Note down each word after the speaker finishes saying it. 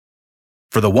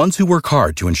For the ones who work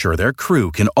hard to ensure their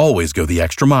crew can always go the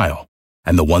extra mile,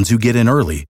 and the ones who get in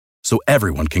early so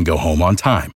everyone can go home on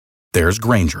time, there's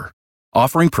Grainger,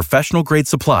 offering professional-grade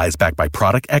supplies backed by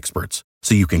product experts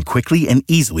so you can quickly and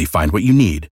easily find what you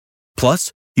need.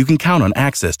 Plus, you can count on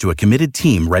access to a committed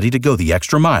team ready to go the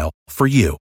extra mile for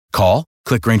you. Call,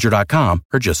 click Grainger.com,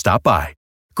 or just stop by.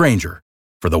 Grainger,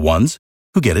 for the ones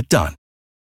who get it done.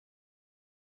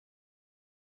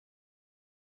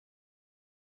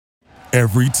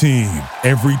 Every team,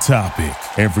 every topic,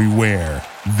 everywhere.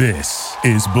 This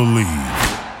is Believe.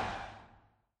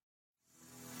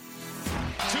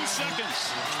 2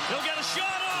 seconds. He'll get a shot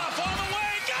off. On the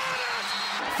way. Got it!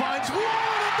 Finds one.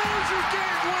 A major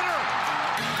game winner.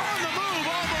 On the move.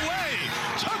 All the way.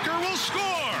 Tucker will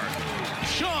score.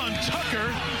 Sean Tucker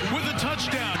with a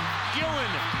touchdown.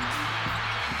 Gillen.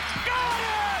 Got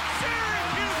it!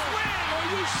 Syracuse win! Are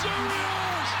you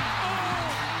serious? Oh!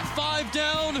 5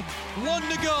 down, 1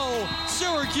 to go.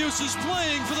 Syracuse is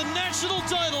playing for the national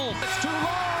title. It's too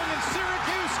long, and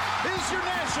Syracuse is your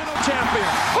national champion.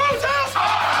 Who's out?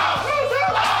 Who's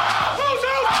out? Who's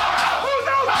out? Who's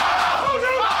out? Who's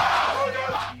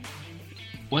out?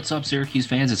 What's up, Syracuse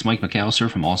fans? It's Mike McAllister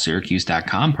from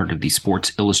allsyracuse.com, part of the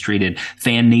Sports Illustrated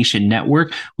Fan Nation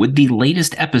Network, with the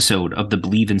latest episode of the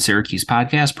Believe in Syracuse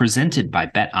podcast presented by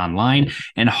Bet Online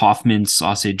and Hoffman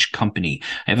Sausage Company.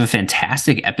 I have a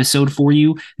fantastic episode for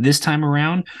you this time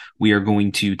around. We are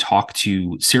going to talk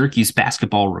to Syracuse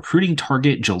basketball recruiting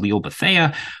target Jalil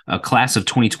Bethea, a class of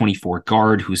 2024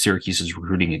 guard who Syracuse is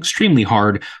recruiting extremely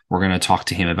hard. We're going to talk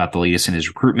to him about the latest in his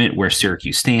recruitment, where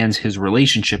Syracuse stands, his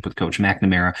relationship with Coach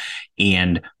McNamara,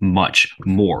 and much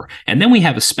more. And then we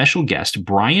have a special guest,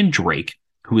 Brian Drake,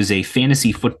 who is a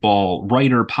fantasy football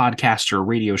writer, podcaster,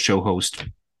 radio show host,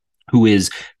 who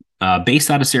is based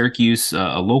out of Syracuse,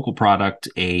 a local product,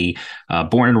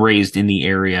 born and raised in the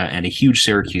area, and a huge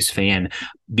Syracuse fan,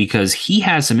 because he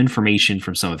has some information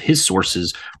from some of his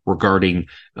sources regarding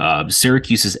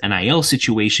Syracuse's NIL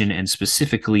situation, and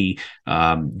specifically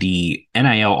the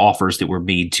NIL offers that were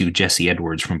made to Jesse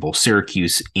Edwards from both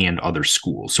Syracuse and other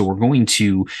schools. So we're going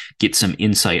to get some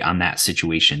insight on that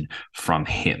situation from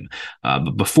him.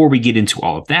 But before we get into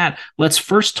all of that, let's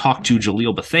first talk to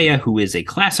Jalil Bethea, who is a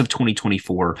class of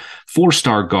 2024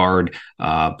 4-star guard,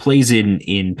 plays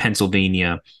in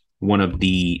Pennsylvania, one of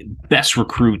the best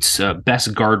recruits,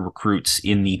 best guard recruits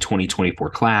in the 2024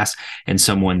 class, and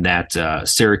someone that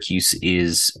Syracuse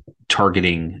is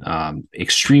targeting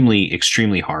extremely,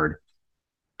 extremely hard.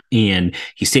 And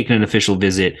he's taken an official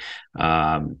visit.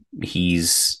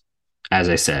 He's, as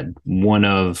I said, one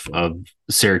of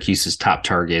Syracuse's top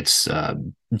targets,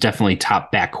 definitely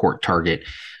top backcourt target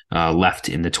left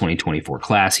in the 2024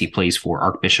 class. He plays for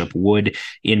Archbishop Wood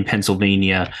in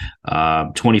Pennsylvania.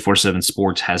 24/7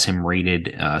 Sports has him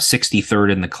rated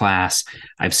 63rd in the class.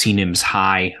 I've seen him as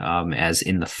high as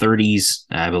in the 30s.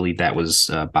 I believe that was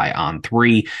by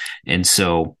On3. And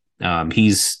so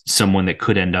he's someone that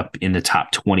could end up in the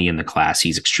top 20 in the class.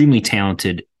 He's extremely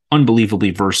talented,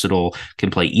 unbelievably versatile,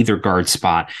 can play either guard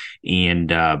spot.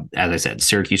 And as I said,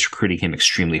 Syracuse recruiting him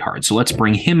extremely hard. So let's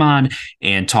bring him on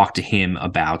and talk to him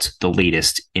about the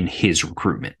latest in his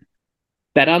recruitment.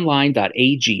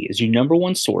 BetOnline.ag is your number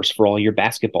one source for all your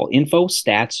basketball info,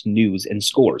 stats, news, and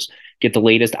scores. Get the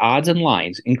latest odds and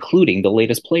lines, including the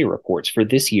latest player reports for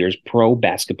this year's pro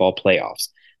basketball playoffs.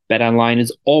 BetOnline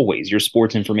is always your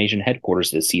sports information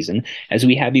headquarters this season, as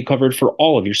we have you covered for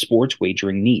all of your sports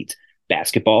wagering needs.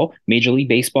 Basketball, Major League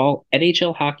Baseball,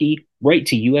 NHL hockey, right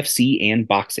to UFC and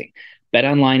boxing.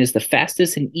 BetOnline is the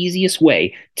fastest and easiest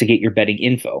way to get your betting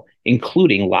info,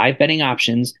 including live betting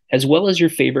options, as well as your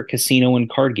favorite casino and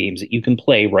card games that you can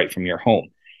play right from your home.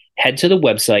 Head to the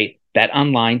website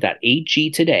betonline.ag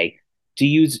today to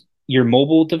use your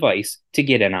mobile device to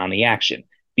get in on the action.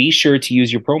 Be sure to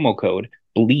use your promo code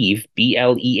BELIEVE,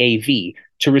 BLEAV,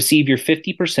 to receive your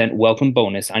 50% welcome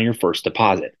bonus on your first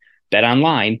deposit.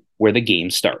 BetOnline, where the game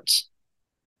starts.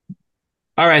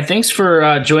 All right, thanks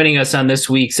for joining us on this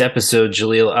week's episode,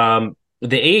 Jalil.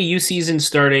 The AAU season's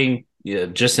starting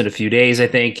just in a few days, I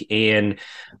think. And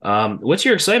what's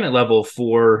your excitement level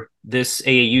for this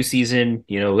AAU season?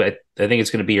 You know, I think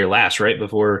it's going to be your last, right,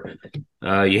 before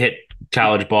you hit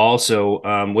college ball. So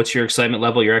what's your excitement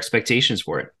level, your expectations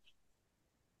for it?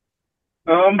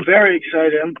 I'm very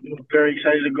excited. I'm very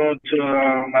excited to go into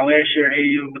my last year at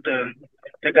AAU with the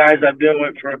guys I've been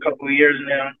with for a couple of years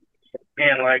now.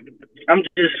 And, I'm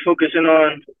just focusing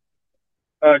on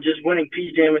just winning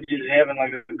peach damages, having,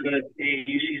 a good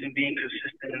AAU season, being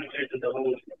consistent and efficient the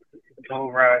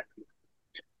whole ride.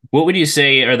 What would you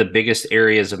say are the biggest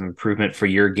areas of improvement for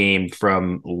your game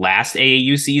from last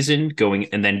AAU season going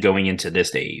into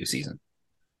this AAU season?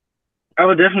 I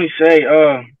would definitely say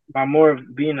by more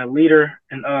of being a leader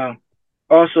and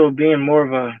also being more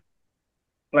of a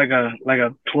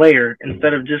player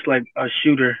instead of just like a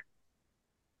shooter.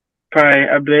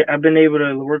 Probably I've been able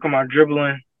to work on my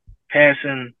dribbling,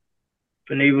 passing,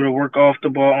 been able to work off the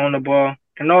ball, on the ball,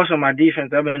 and also my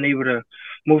defense. I've been able to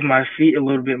move my feet a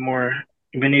little bit more,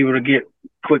 been able to get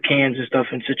quick hands and stuff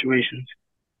in situations.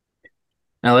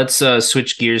 Now let's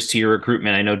switch gears to your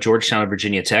recruitment. I know Georgetown and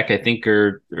Virginia Tech, I think,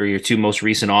 are your two most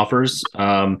recent offers.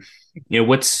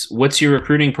 What's your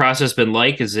recruiting process been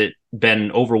like? Has it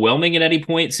been overwhelming at any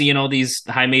point, seeing all these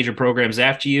high major programs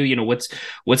after you?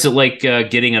 What's it like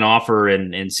getting an offer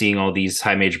and seeing all these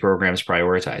high major programs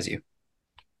prioritize you?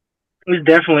 It's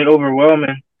definitely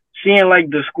overwhelming. Seeing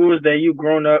like the schools that you've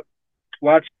grown up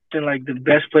watching, like the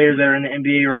best players that are in the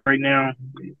NBA right now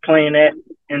playing at,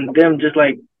 and them just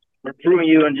like recruiting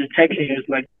you and just texting you is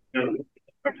like a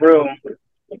real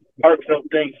heartfelt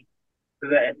thing.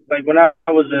 That like when I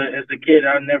was as a kid,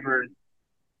 I never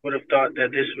would have thought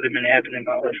that this would have been happening in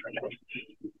my life right now.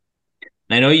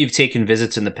 I know you've taken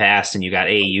visits in the past and you got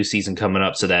AAU season coming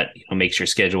up, so that makes your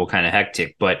schedule kind of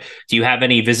hectic. But do you have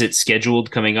any visits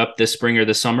scheduled coming up this spring or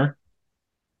this summer?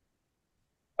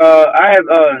 I have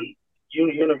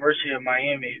University of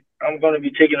Miami. I'm going to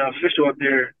be taking an official up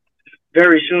there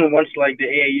very soon once like the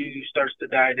AAU starts to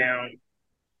die down.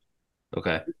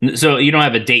 Okay. So you don't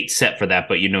have a date set for that,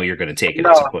 but you're going to take it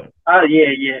no, at some point.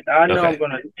 Yeah. I know. Okay. I'm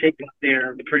going to take it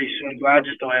there pretty soon, but I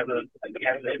just don't have a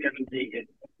date yet.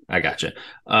 I gotcha.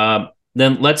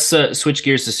 Then let's switch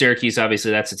gears to Syracuse.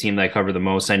 Obviously, that's the team that I cover the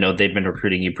most. I know they've been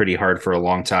recruiting you pretty hard for a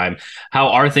long time. How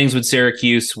are things with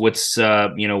Syracuse? What's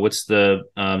the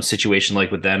situation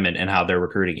like with them and how they're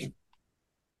recruiting you?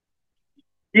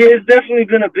 Yeah, it's definitely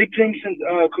been a big thing since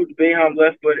Coach Boeheim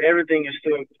left, but everything is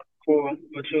still cool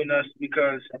between us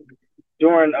because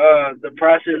during the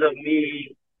process of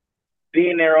me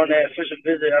being there on that official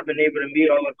visit, I've been able to meet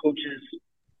all the coaches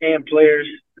and players,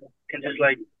 and just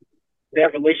like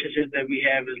that relationship that we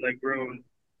have is like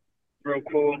real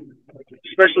cool.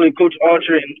 Especially Coach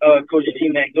Autry and Coach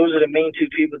T-Mac. Those are the main two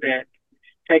people that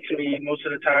text me most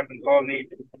of the time and call me,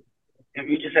 and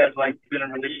we just have like been a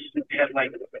relationship, have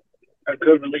like a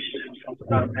good relationship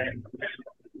about that.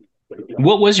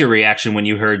 What was your reaction when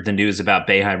you heard the news about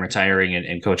Boeheim retiring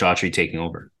and Coach Autry taking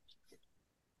over?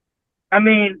 I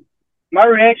mean, my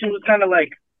reaction was kind of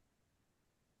like,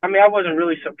 I wasn't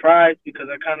really surprised because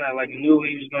I kind of like knew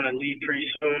he was going to leave pretty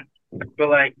soon. But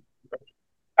like,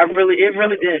 it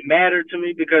really didn't matter to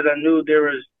me because I knew there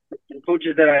was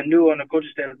coaches that I knew on the coaching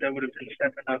staff that would have been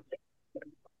stepping up.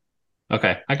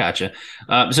 Okay, I gotcha.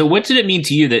 So what did it mean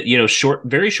to you that,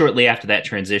 very shortly after that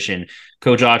transition,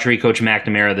 Coach Autry, Coach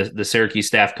McNamara, the Syracuse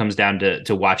staff comes down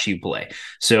to watch you play.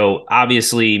 So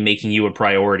obviously making you a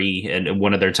priority and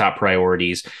one of their top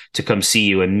priorities to come see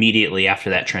you immediately after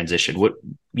that transition. What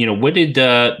did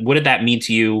that mean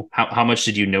to you? How much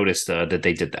did you notice that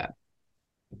they did that?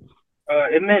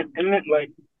 It meant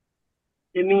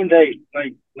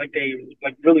they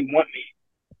really want me.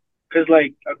 Because,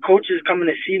 like, a coach is coming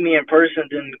to see me in person,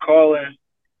 then calling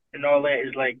and all that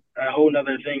is, like, a whole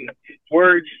nother thing.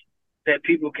 Words that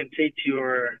people can say to you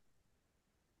are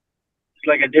it's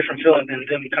like a different feeling than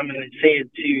them coming and saying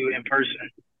it to you in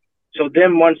person. So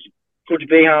then once Coach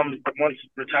Boeheim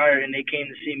retired and they came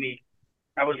to see me,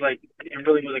 I was like, it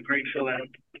really was a great feeling.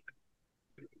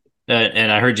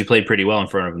 And I heard you played pretty well in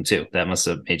front of him, too. That must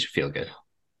have made you feel good.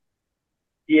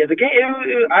 Yeah, the game.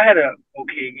 I had a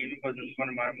okay game. It wasn't one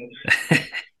of my most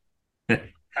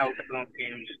outstanding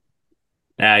games.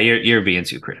 You're being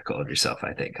too critical of yourself,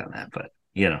 I think, on that. But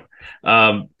you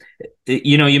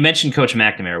mentioned Coach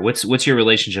McNamara. What's your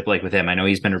relationship like with him? I know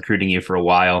he's been recruiting you for a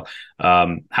while.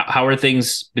 How are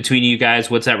things between you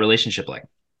guys? What's that relationship like?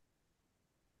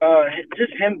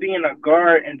 Just him being a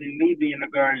guard and then me being a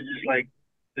guard is just like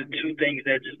the two things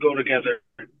that just go together.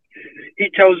 He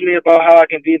tells me about how I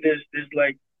can be this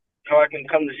like how I can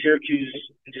come to Syracuse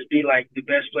and just be like the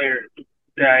best player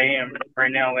that I am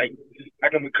right now. Like I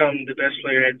can become the best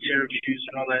player at Syracuse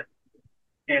and all that.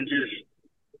 And just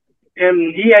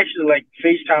him, he actually like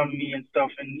FaceTime me and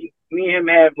stuff, and me and him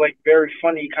have like very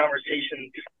funny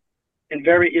conversations, and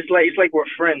it's like we're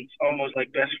friends, almost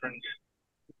like best friends.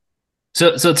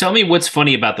 So tell me what's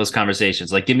funny about those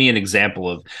conversations. Like, give me an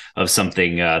example of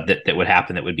something that would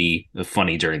happen that would be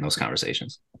funny during those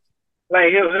conversations. Like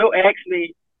he'll ask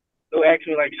me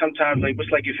like sometimes like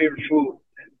what's like your favorite food.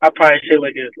 I'll probably say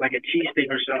like a cheesesteak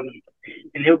or something,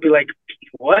 and he'll be like,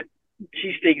 "What?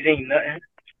 Cheesesteaks ain't nothing."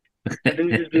 And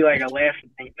then it just be like a laughing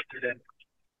thing after that.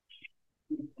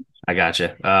 I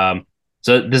gotcha.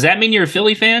 So does that mean you're a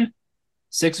Philly fan?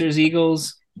 Sixers,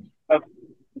 Eagles?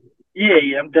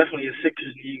 Yeah, I'm definitely a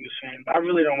Sixers and Eagles fan. I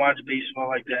really don't watch baseball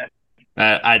like that.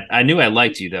 I knew I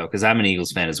liked you though, because I'm an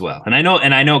Eagles fan as well, and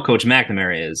I know Coach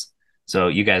McNamara is. So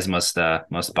you guys must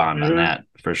bond on that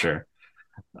for sure.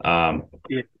 Yeah.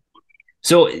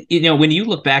 So when you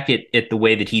look back at the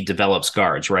way that he develops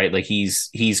guards, right? Like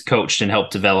he's coached and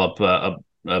helped develop a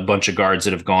bunch of guards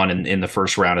that have gone in the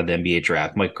first round of the NBA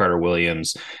draft. Mike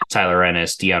Carter-Williams, Tyler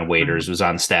Ennis, Deion Waiters was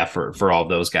on staff for all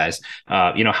those guys.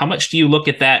 How much do you look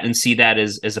at that and see that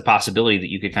as a possibility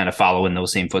that you could kind of follow in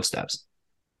those same footsteps?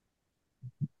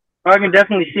 I can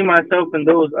definitely see myself in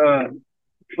those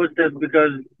footsteps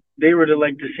because they were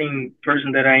the same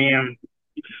person that I am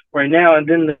right now. And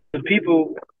then the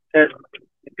people at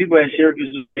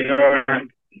Syracuse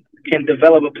can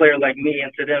develop a player like me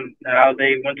into them, how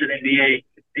they went to the NBA,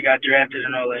 they got drafted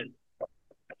and all that.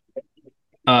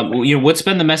 What's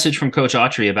been the message from Coach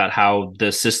Autry about how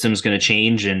the system's going to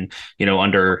change and,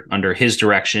 under his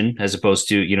direction as opposed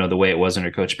to, the way it was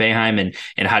under Coach Boeheim,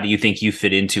 and how do you think you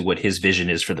fit into what his vision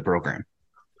is for the program?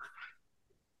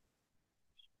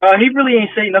 He really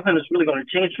ain't saying nothing that's really going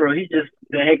to change for him. He's just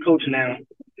the head coach now.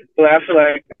 So I feel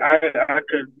like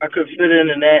I could fit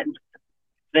in that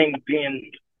thing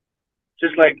being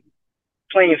just like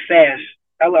playing fast.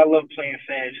 I love playing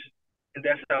fast. And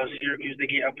that's how Syracuse, they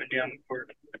get up and down the court.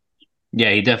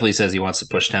 Yeah, he definitely says he wants to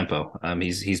push tempo.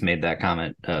 He's made that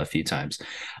comment a few times.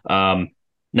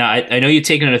 Now, I know you've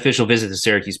taken an official visit to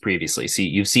Syracuse previously. See,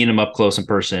 you've seen him up close in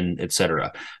person, et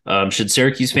cetera. Should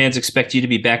Syracuse fans expect you to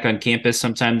be back on campus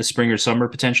sometime this spring or summer,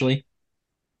 potentially?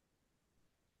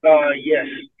 Yes.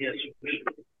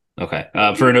 Okay.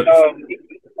 I've already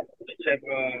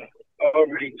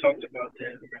talked about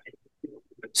that.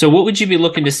 So what would you be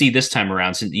looking to see this time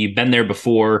around? Since you've been there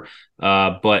before,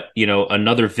 but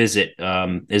another visit.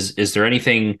 Is there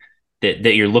anything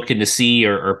that you're looking to see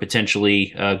or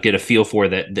potentially get a feel for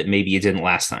that maybe you didn't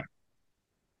last time?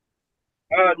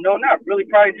 No, not really.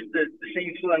 Probably just the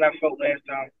same feeling I felt last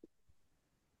time.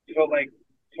 Felt like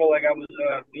I was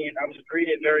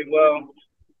greeted very well,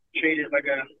 treated like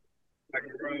a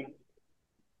room,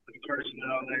 like a person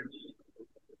and all that.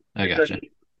 I gotcha.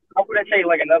 I wouldn't say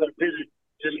like another visit,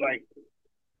 just like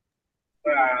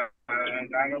I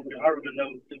don't even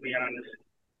know, to be honest.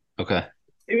 Okay.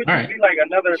 It would just be like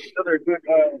another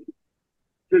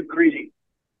good greeting.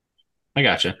 I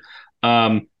gotcha.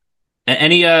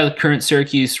 Any current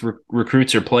Syracuse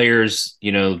recruits or players,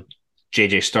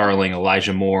 JJ Starling,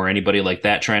 Elijah Moore, anybody like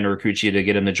that trying to recruit you to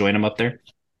get him to join them up there?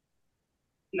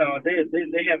 No, they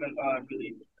haven't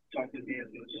really talked to me as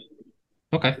much.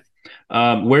 Okay.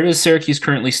 Where does Syracuse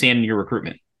currently stand in your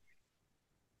recruitment?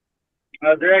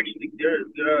 Syracuse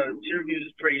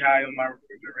is pretty high on my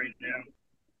recruitment right now.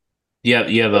 You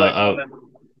have you don't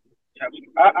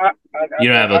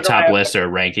have a top list or a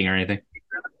ranking or anything?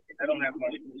 I don't have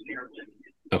much here.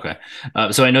 Okay.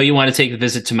 So I know you want to take a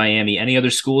visit to Miami. Any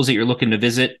other schools that you're looking to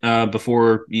visit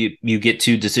before you get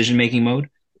to decision-making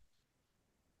mode?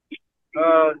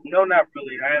 No, not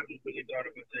really. I haven't really thought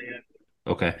about that yet.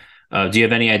 Okay. Do you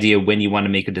have any idea when you want to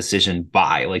make a decision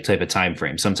by, like type of time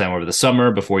frame? Sometime over the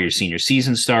summer, before your senior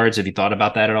season starts? Have you thought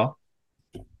about that at all?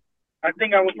 I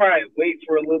think I would probably wait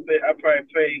for a little bit. I'd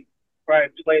probably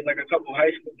play like a couple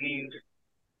high school games,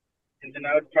 and then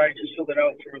I would probably just fill it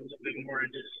out for a little bit more,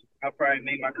 and I'll probably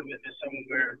make my commitment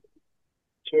somewhere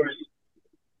towards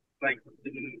like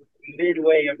the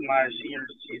midway of my senior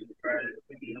season.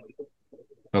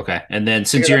 Okay, and then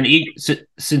since you're an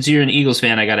Eagles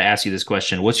fan, I got to ask you this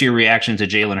question: what's your reaction to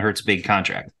Jalen Hurts' big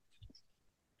contract?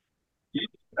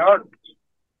 I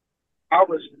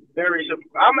was very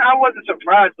surprised. I wasn't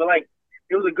surprised, but like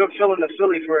it was a good feeling to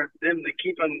Philly for them to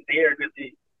keep him there because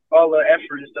all the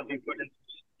effort and stuff he put into.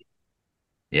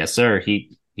 Yes, sir.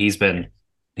 He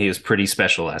was pretty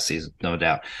special last season, no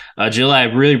doubt. Jill, I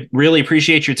really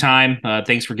appreciate your time.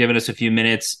 Thanks for giving us a few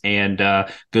minutes, and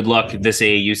good luck this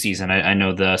AAU season. I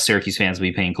know the Syracuse fans will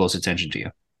be paying close attention to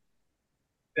you.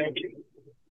 Thank you.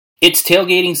 It's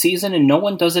tailgating season, and no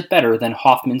one does it better than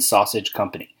Hoffman's Sausage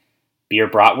Company. Beer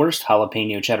bratwurst,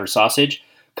 jalapeno cheddar sausage,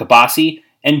 kielbasa,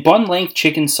 and bun-length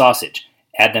chicken sausage.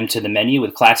 Add them to the menu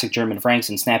with classic German Franks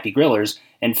and snappy grillers,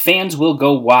 and fans will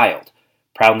go wild.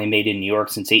 Proudly made in New York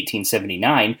since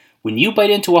 1879, when you bite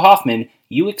into a Hoffman,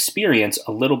 you experience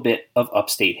a little bit of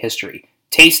upstate history.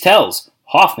 Taste tells,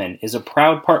 Hoffman is a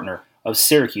proud partner of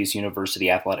Syracuse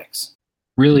University Athletics.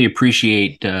 Really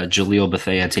appreciate Jalil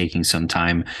Bethea taking some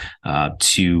time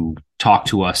to talk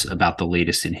to us about the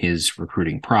latest in his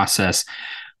recruiting process.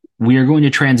 we are going to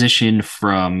transition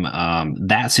from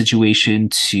that situation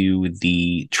to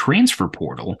the transfer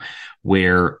portal,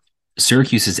 where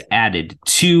Syracuse has added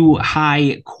two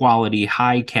high quality,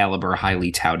 high caliber,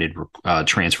 highly touted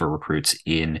transfer recruits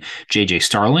in JJ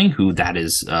Starling, who that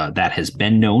has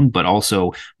been known, but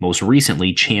also most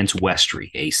recently Chance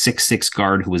Westry, a 6'6"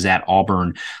 guard who was at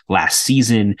Auburn last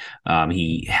season.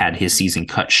 He had his season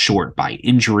cut short by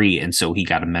injury, and so he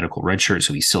got a medical redshirt,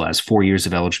 so he still has 4 years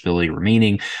of eligibility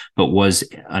remaining, but was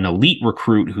an elite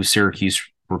recruit who Syracuse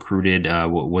recruited,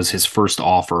 was his first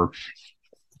offer.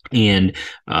 And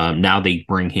now they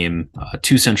bring him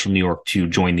to Central New York to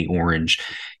join the Orange.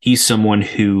 He's someone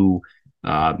who,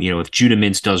 if Judah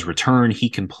Mintz does return, he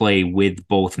can play with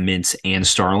both Mintz and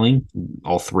Starling.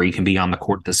 All three can be on the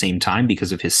court at the same time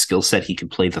because of his skill set. He can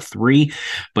play the three.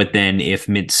 But then if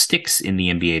Mintz sticks in the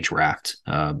NBA draft,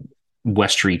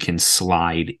 Westry can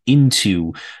slide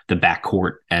into the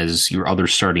backcourt as your other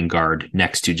starting guard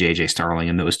next to JJ Starling,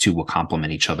 and those two will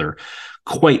complement each other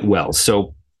quite well.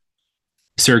 So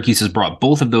Syracuse has brought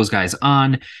both of those guys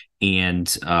on, and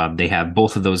they have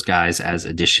both of those guys as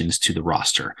additions to the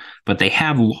roster. But they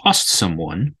have lost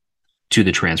someone to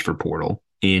the transfer portal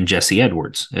in Jesse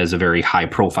Edwards, as a very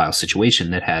high-profile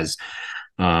situation that has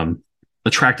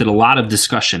attracted a lot of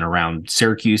discussion around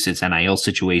Syracuse, its NIL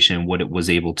situation, what it was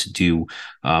able to do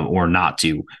or not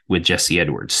do with Jesse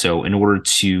Edwards. So in order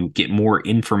to get more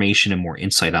information and more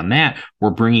insight on that,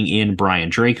 we're bringing in Brian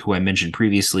Drake, who I mentioned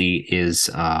previously is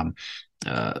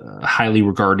highly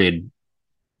regarded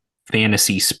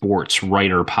fantasy sports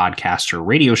writer, podcaster,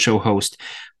 radio show host,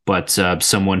 but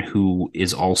someone who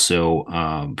is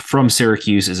also from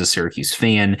Syracuse, is a Syracuse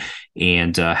fan,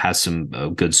 and has some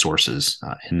good sources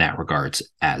in that regards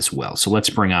as well. So let's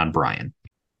bring on Brian.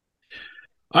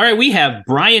 All right, we have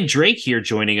Brian Drake here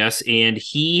joining us, and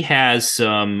he has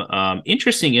some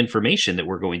interesting information that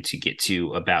we're going to get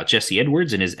to about Jesse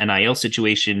Edwards and his NIL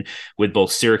situation with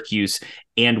both Syracuse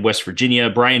and West Virginia.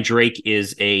 Brian Drake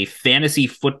is a fantasy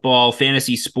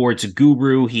sports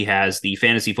guru. He has the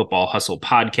Fantasy Football Hustle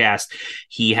podcast.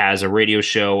 He has a radio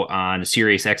show on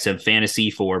Sirius XM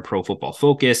Fantasy for Pro Football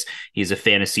Focus. He's a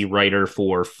fantasy writer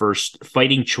for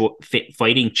Fighting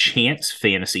Chance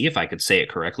Fantasy, if I could say it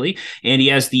correctly. And he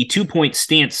has the 2 Point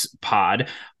Stance pod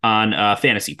on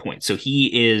Fantasy Point. So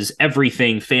he is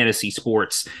everything fantasy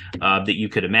sports that you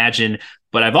could imagine.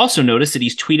 But I've also noticed that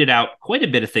he's tweeted out quite a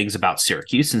bit of things about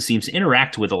Syracuse and seems to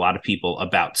interact with a lot of people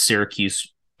about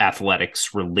Syracuse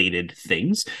athletics related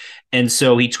things. And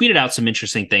so he tweeted out some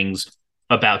interesting things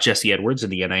about Jesse Edwards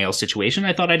and the NIL situation.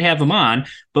 I thought I'd have him on.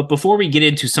 But before we get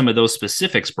into some of those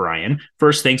specifics, Brian,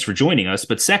 first, thanks for joining us.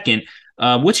 But second,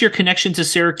 what's your connection to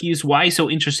Syracuse? Why so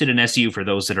interested in SU for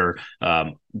those that are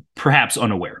perhaps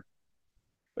unaware?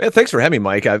 Yeah, thanks for having me,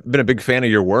 Mike. I've been a big fan of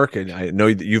your work, and I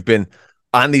know that you've been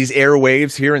on these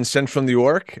airwaves here in Central New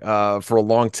York for a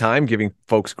long time, giving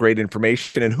folks great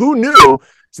information. And who knew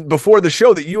before the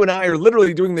show that you and I are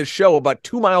literally doing this show about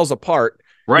 2 miles apart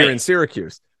here in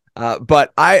Syracuse.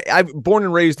 But I'm born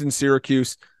and raised in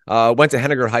Syracuse, went to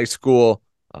Henniger High School,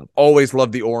 always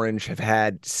loved the Orange, have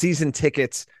had season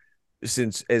tickets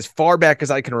since as far back as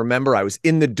I can remember. I was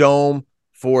in the Dome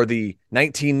for the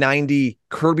 1990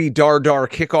 Kirby Dardar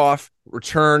kickoff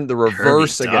return, the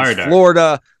reverse against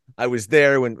Florida. I was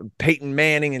there when Peyton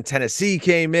Manning and Tennessee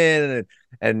came in,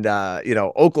 and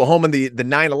Oklahoma, the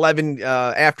 9/11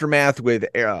 aftermath with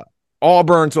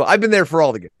Auburn. So I've been there for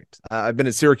all the games. I've been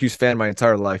a Syracuse fan my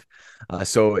entire life.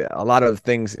 So a lot of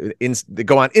things that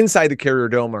go on inside the Carrier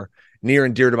Dome are near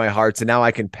and dear to my heart. So now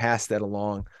I can pass that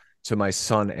along to my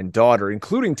son and daughter,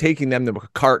 including taking them to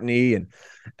McCartney and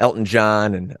Elton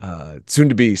John and soon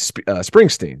to be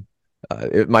Springsteen.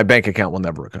 My bank account will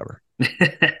never recover.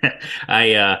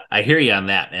 I hear you on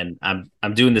that, and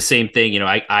I'm doing the same thing.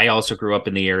 I also grew up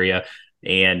in the area,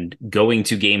 and going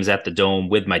to games at the Dome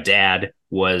with my dad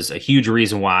was a huge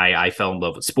reason why I fell in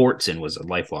love with sports and was a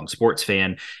lifelong sports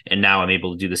fan. And now I'm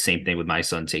able to do the same thing with my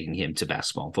son, taking him to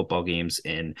basketball and football games,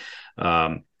 and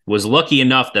was lucky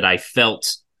enough that I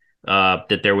felt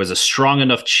that there was a strong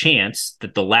enough chance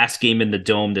that the last game in the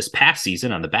Dome this past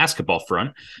season on the basketball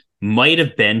front might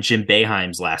have been Jim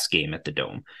Boeheim's last game at the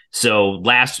Dome. So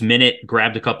last minute,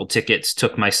 grabbed a couple tickets,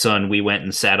 took my son. We went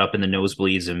and sat up in the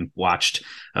nosebleeds and watched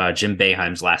Jim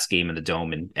Boeheim's last game in the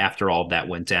Dome. And after all of that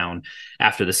went down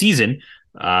after the season,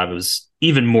 I was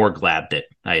even more glad that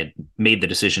I had made the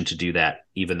decision to do that,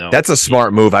 even though that's a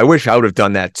smart move. I wish I would have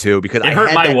done that too, because it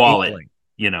hurt my wallet,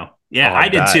 Yeah, I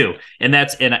did too. And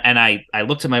I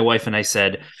looked at my wife and I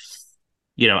said,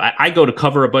 I go to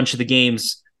cover a bunch of the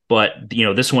games, but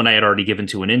this one I had already given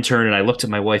to an intern, and I looked at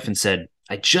my wife and said,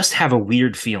 I just have a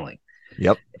weird feeling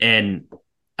Yep. And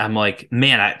I'm like,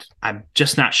 man, I'm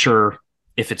just not sure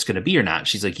if it's going to be or not.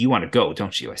 She's like, you want to go,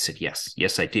 don't you? I said,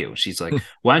 yes, I do. She's like,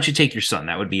 why don't you take your son?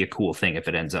 That would be a cool thing if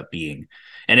it ends up being.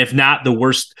 And if not, the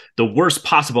worst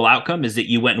possible outcome is that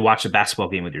you went and watched a basketball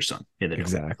game with your son in the dome.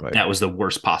 Exactly. That was the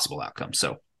worst possible outcome.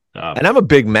 So, and I'm a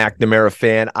big McNamara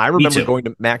fan. I remember going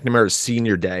to McNamara's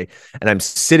senior day, and I'm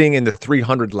sitting in the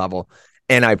 300 level,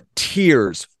 and I have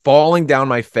tears falling down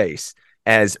my face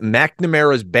as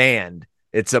McNamara's band,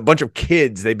 it's a bunch of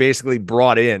kids they basically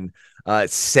brought in,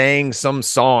 sang some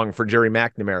song for Jerry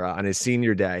McNamara on his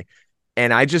senior day.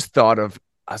 And I just I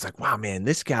was like, wow, man,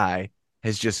 this guy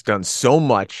has just done so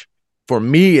much for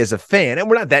me as a fan. And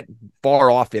we're not that far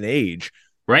off in age.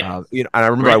 Right. And I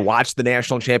remember I watched the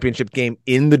national championship game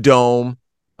in the dome,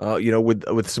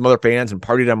 with some other fans and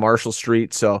partied on Marshall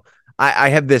Street. So I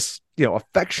have this,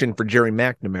 affection for Jerry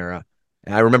McNamara.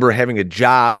 And I remember having a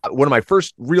job, one of my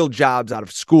first real jobs out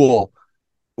of school.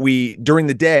 During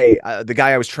the day, the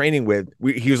guy I was training with,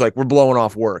 he was like, we're blowing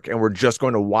off work and we're just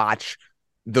going to watch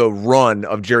the run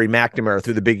of Jerry McNamara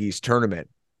through the Big East tournament.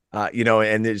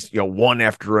 And there's, one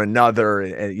after another,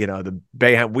 and the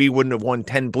Bayham, we wouldn't have won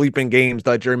 10 bleeping games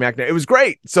without Jerry McNamara. It was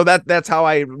great. So that's how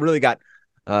I really got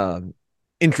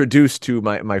introduced to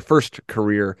my first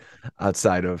career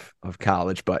outside of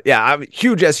college. But yeah, I'm a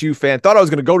huge SU fan. Thought I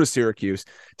was going to go to Syracuse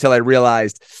till I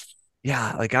realized,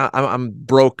 like I'm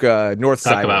broke north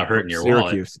side. Talk about hurting your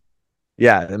Syracuse. wallet.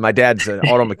 Yeah, and my dad's an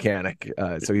auto mechanic,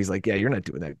 so he's like, yeah, you're not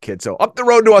doing that, kid. So up the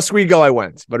road to Oswego I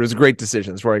went, but it was a great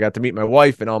decision. It's where I got to meet my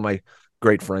wife and all my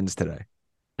great friends today.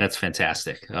 That's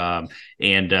fantastic.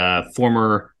 And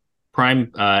former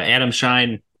Prime Adam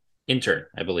Shine intern,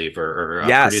 I believe, or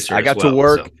yes, producer. I got to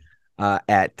work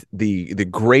at the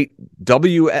great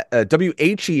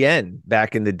WHEN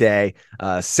back in the day,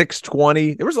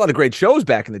 620. There was a lot of great shows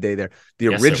back in the day there. The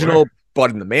original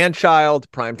Bud and the Man-Child,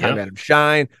 Primetime Adam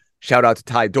Shine. Shout out to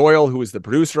Ty Doyle, who was the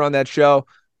producer on that show.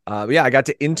 I got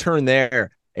to intern there.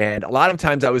 And a lot of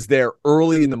times I was there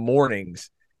early in the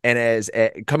mornings. And as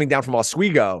coming down from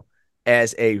Oswego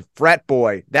as a frat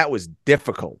boy, that was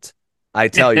difficult, I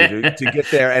tell you, to get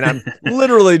there. And I'm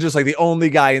literally just like the only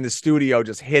guy in the studio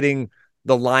just hitting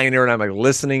the liner. And I'm like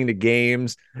listening to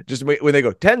games. Just when they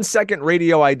go 10-second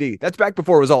radio ID, that's back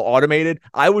before it was all automated.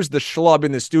 I was the schlub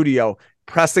in the studio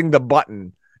pressing the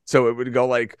button. So it would go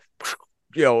like,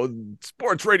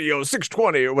 sports radio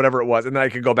 620 or whatever it was. And then I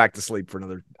could go back to sleep for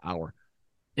another hour.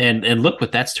 And look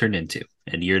what that's turned into.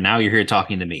 And you're here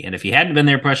talking to me. And if you hadn't been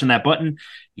there pressing that button,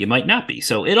 you might not be.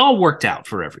 So it all worked out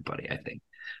for everybody, I think.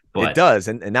 But it does.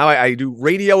 And now I do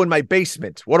radio in my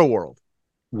basement. What a world.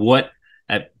 What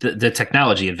the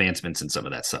technology advancements and some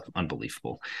of that stuff,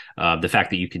 unbelievable. The fact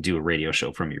that you could do a radio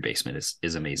show from your basement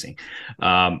is amazing.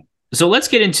 So let's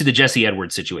get into the Jesse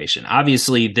Edwards situation.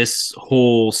 Obviously, this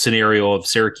whole scenario of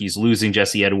Syracuse losing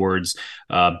Jesse Edwards,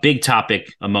 big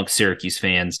topic amongst Syracuse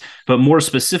fans, but more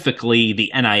specifically,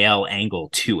 the NIL angle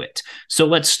to it. So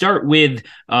let's start with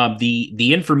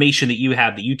the information that you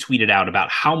have that you tweeted out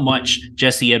about how much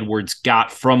Jesse Edwards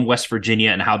got from West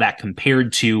Virginia and how that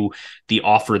compared to the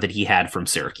offer that he had from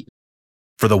Syracuse.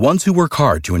 For the ones who work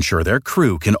hard to ensure their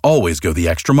crew can always go the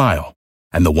extra mile,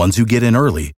 and the ones who get in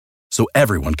early so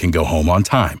everyone can go home on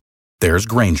time, there's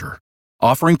Grainger,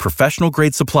 offering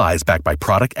professional-grade supplies backed by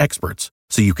product experts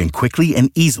so you can quickly and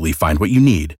easily find what you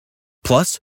need.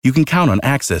 Plus, you can count on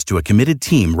access to a committed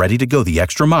team ready to go the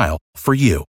extra mile for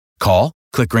you. Call,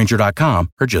 click Grainger.com,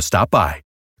 or just stop by.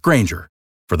 Grainger,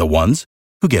 for the ones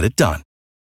who get it done.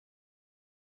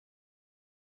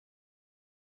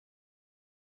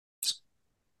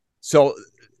 So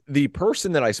the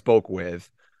person that I spoke with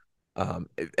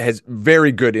has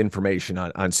very good information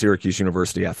on Syracuse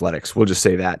University athletics. We'll just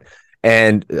say that.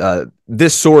 And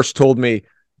this source told me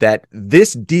that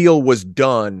this deal was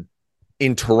done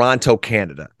in Toronto,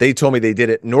 Canada. They told me they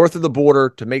did it north of the border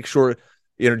to make sure,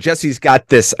 Jesse's got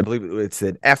this, I believe it's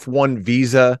an F1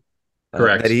 visa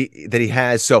Correct. that he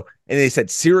has. So, and they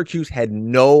said Syracuse had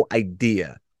no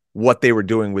idea what they were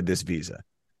doing with this visa.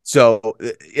 So,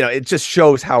 it just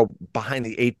shows how behind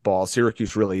the eight ball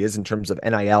Syracuse really is in terms of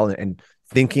NIL and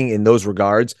thinking in those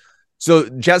regards. So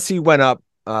Jesse went up.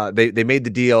 They made the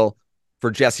deal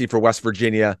for Jesse for West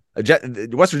Virginia.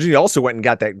 West Virginia also went and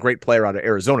got that great player out of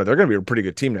Arizona. They're going to be a pretty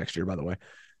good team next year, by the way.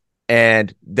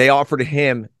 And they offered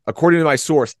him, according to my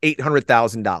source,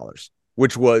 $800,000,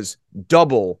 which was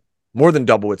more than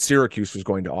double what Syracuse was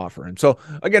going to offer him. So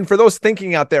again, for those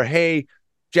thinking out there, hey,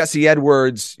 Jesse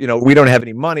Edwards, we don't have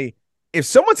any money. If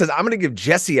someone says, I'm going to give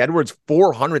Jesse Edwards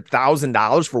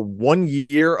 $400,000 for 1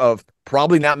 year of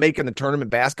probably not making the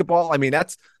tournament basketball, I mean,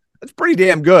 that's pretty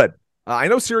damn good. I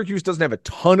know Syracuse doesn't have a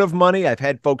ton of money. I've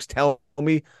had folks tell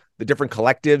me the different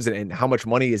collectives and how much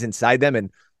money is inside them.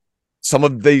 And some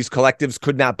of these collectives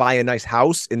could not buy a nice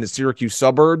house in the Syracuse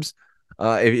suburbs,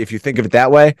 if you think of it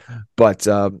that way. But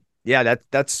yeah,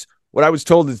 that's what I was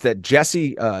told, is that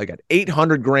Jesse got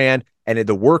 $800,000, and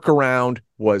the workaround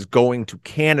was going to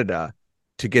Canada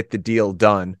to get the deal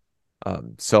done.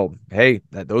 So, hey,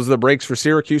 those are the breaks for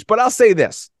Syracuse. But I'll say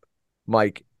this,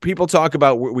 Mike, people talk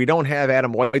about we don't have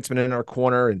Adam Weitzman in our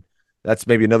corner, and that's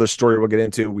maybe another story we'll get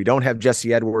into. We don't have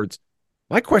Jesse Edwards.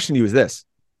 My question to you is this: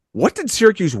 what did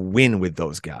Syracuse win with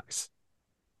those guys?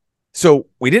 So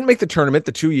we didn't make the tournament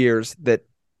the 2 years that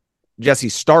Jesse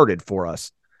started for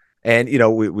us. And,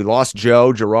 we lost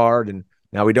Joe Girard, and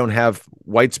now we don't have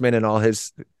Weitzman and all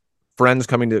his friends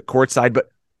coming to courtside. But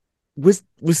was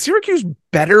Syracuse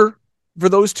better for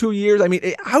those 2 years? I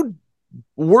mean, how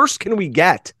worse can we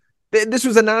get? This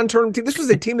was a non-tournament team. This was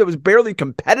a team that was barely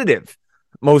competitive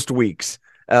most weeks.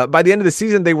 By the end of the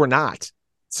season, they were not.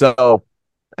 So,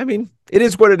 I mean, it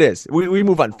is what it is. We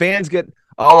move on. Fans get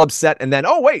all upset, and then,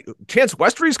 oh, wait, Chance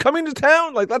Westry's coming to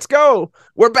town? Like, let's go.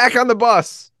 We're back on the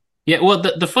bus. Yeah, well,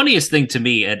 the funniest thing to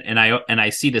me, and I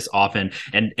see this often,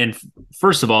 and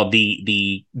first of all,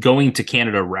 the going to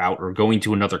Canada route or going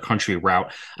to another country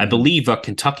route, I believe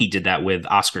Kentucky did that with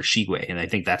Oscar Tshiebwe, and I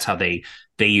think that's how they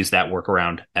use that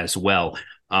workaround as well.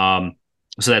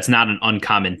 So that's not an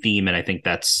uncommon theme, and I think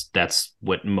that's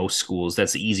what most schools,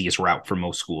 that's the easiest route for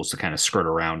most schools to kind of skirt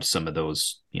around some of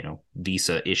those,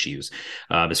 visa issues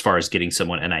as far as getting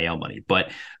someone NIL money.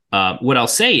 But what I'll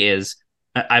say is,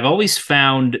 I've always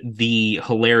found the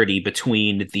hilarity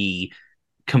between the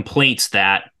complaints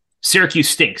that Syracuse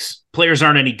stinks, players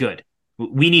aren't any good,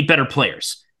 we need better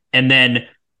players, and then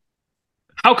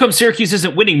how come Syracuse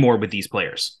isn't winning more with these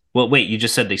players? Well, wait, you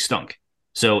just said they stunk.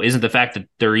 So isn't the fact that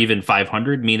they're even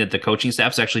 500 mean that the coaching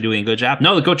staff's actually doing a good job?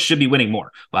 No, the coach should be winning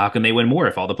more. Well, how can they win more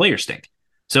if all the players stink?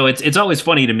 So it's always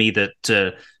funny to me that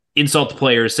to insult the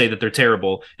players, say that they're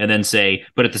terrible, and then say,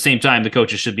 but at the same time, the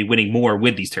coaches should be winning more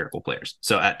with these terrible players.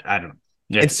 So I don't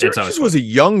know. And Syracuse was a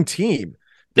young team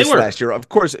last year. Of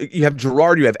course, you have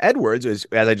Girard, you have Edwards. As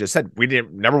I just said, we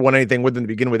never won anything with them to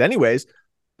begin with anyways.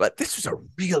 But this was a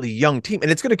really young team, and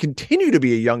it's going to continue to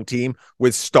be a young team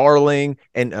with Starling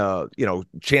and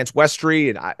Chance Westry.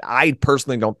 And I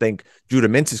personally don't think Judah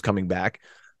Mintz is coming back.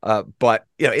 But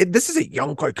this is a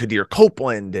young Kadir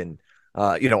Copeland, and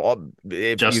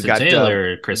if Justin you got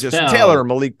Taylor, Chris Justin Bell. Taylor,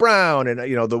 Malik Brown, and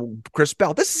the Chris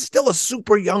Bell. This is still a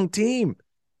super young team.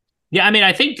 Yeah, I mean,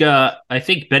 I think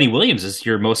Benny Williams is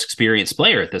your most experienced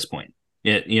player at this point.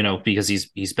 Because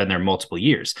he's been there multiple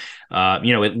years. At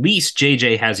least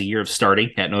JJ has a year of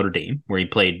starting at Notre Dame, where he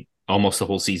played almost the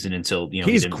whole season until he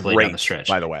didn't play down the stretch.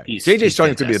 By the way, JJ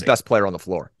Starling could be the best player on the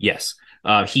floor. Yes,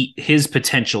 his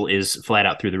potential is flat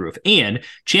out through the roof. And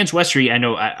Chance Westry, I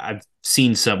know I've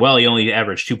seen some. Well, he only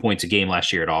averaged 2 points a game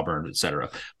last year at Auburn, etc.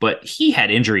 But he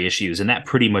had injury issues, and that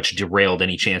pretty much derailed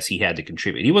any chance he had to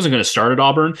contribute. He wasn't going to start at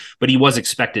Auburn, but he was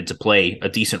expected to play a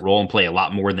decent role and play a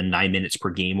lot more than 9 minutes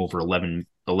per game over 11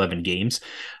 games.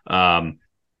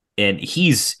 And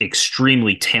he's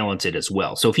extremely talented as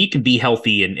well. So if he can be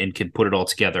healthy and can put it all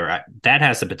together, that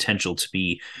has the potential to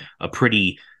be a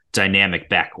pretty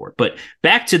dynamic backcourt. But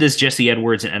back to this Jesse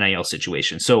Edwards and NIL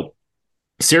situation. So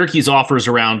Syracuse offers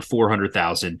around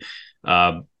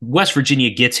 $400,000. West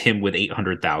Virginia gets him with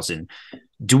 $800,000.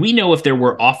 Do we know if there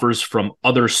were offers from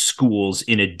other schools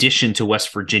in addition to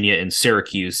West Virginia and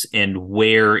Syracuse, and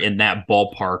where in that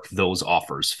ballpark those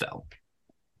offers fell?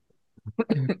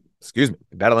 Excuse me,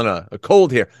 battling a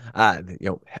cold here.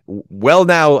 Well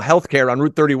Now Healthcare on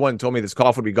Route 31 told me this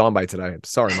cough would be gone by today. I'm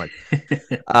sorry,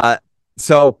 Mike.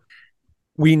 So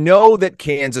we know that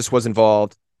Kansas was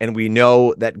involved, and we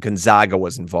know that Gonzaga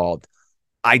was involved.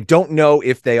 I don't know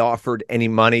if they offered any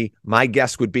money. My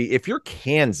guess would be, if you're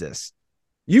Kansas,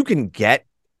 you can get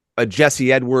a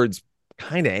Jesse Edwards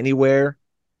kind of anywhere,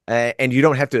 and you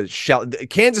don't have to shell.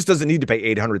 Kansas doesn't need to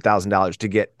pay $800,000 to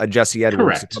get a Jesse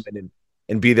Edwards Correct. to come in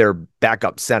and be their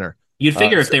backup center. You'd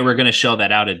figure if they were going to shell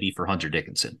that out, it'd be for Hunter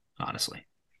Dickinson, honestly.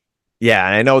 Yeah,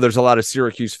 and I know there's a lot of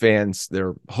Syracuse fans.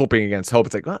 They're hoping against hope.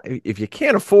 It's like, well, if you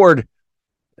can't afford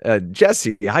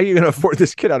Jesse, how are you going to afford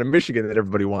this kid out of Michigan that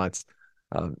everybody wants?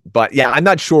 But yeah, I'm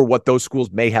not sure what those schools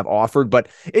may have offered, but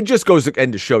it just goes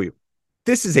to show you,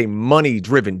 this is a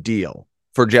money-driven deal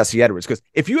for Jesse Edwards. Because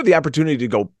if you have the opportunity to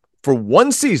go for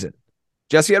one season,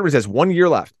 Jesse Edwards has 1 year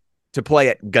left to play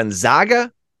at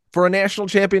Gonzaga for a national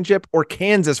championship or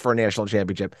Kansas for a national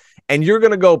championship, and you're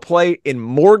going to go play in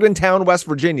Morgantown, West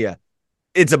Virginia,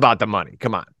 it's about the money.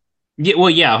 Come on. Yeah, well,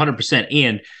 yeah, 100%.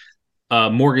 And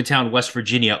Morgantown, West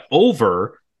Virginia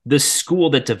over the school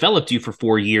that developed you for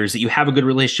 4 years, that you have a good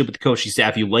relationship with the coaching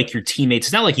staff, you like your teammates.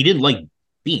 It's not like he didn't like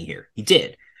being here. He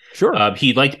did. Sure.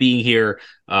 He liked being here.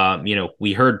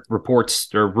 We heard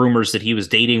reports or rumors that he was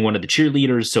dating one of the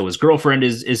cheerleaders. So his girlfriend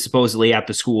is supposedly at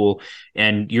the school,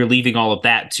 and you're leaving all of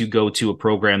that to go to a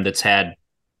program that's had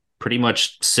pretty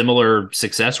much similar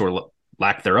success or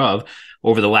lack thereof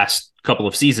over the last couple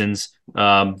of seasons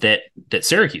that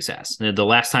Syracuse has. The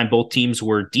last time both teams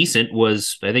were decent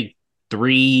was, I think,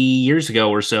 3 years ago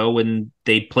or so, when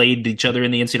they played each other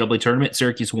in the NCAA tournament.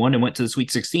 Syracuse won and went to the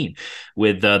Sweet 16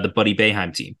 with the Buddy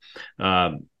Boeheim team.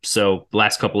 So the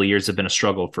last couple of years have been a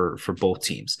struggle for both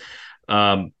teams.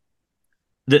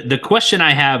 The question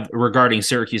I have regarding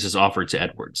Syracuse's offer to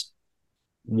Edwards,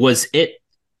 was it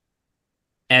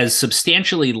as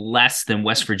substantially less than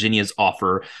West Virginia's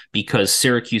offer because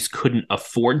Syracuse couldn't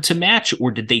afford to match,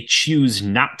 or did they choose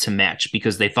not to match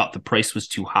because they thought the price was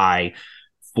too high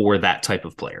for that type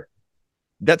of player?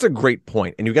 That's a great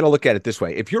point. And you got to look at it this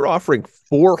way. If you're offering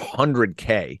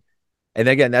 $400K, and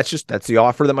again, that's the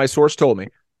offer that my source told me,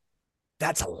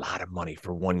 that's a lot of money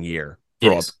for 1 year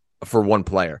for one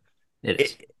player.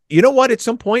 You know what? At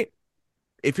some point,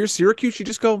 if you're Syracuse, you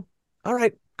just go, all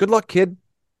right, good luck, kid.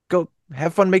 Go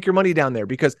have fun, make your money down there.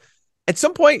 Because at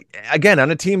some point, again,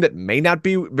 on a team that may not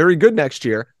be very good next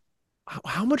year,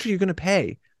 how much are you going to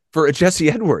pay for a Jesse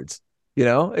Edwards? You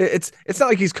know, it's not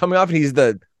like he's coming off and he's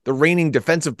the reigning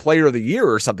defensive player of the year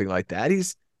or something like that.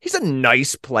 He's a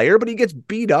nice player, but he gets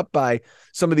beat up by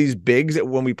some of these bigs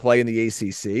when we play in the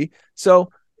ACC.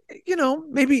 So,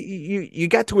 maybe you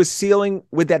got to a ceiling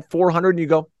with that 400 and you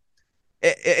go,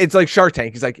 it's like Shark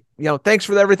Tank. He's like, thanks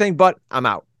for everything, but I'm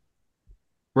out.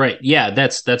 Right. Yeah,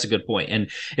 that's a good point. And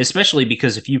especially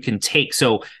because if you can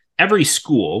so every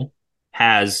school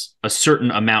has a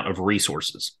certain amount of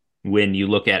resources when you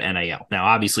look at NIL. Now,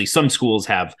 obviously, some schools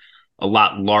have a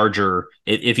lot larger,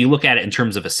 if you look at it in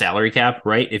terms of a salary cap,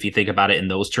 right? If you think about it in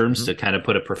those terms, to kind of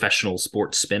put a professional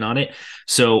sports spin on it.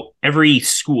 So every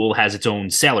school has its own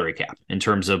salary cap in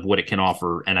terms of what it can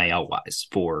offer NIL wise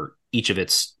for each of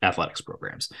its athletics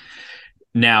programs.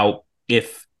 Now,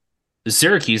 if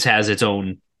Syracuse has its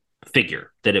own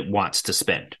figure that it wants to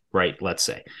spend, right? Let's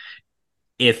say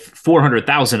if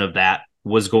 400,000 of that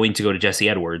was going to go to Jesse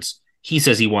Edwards, he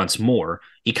says he wants more.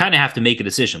 You kind of have to make a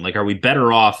decision. Like, are we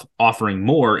better off offering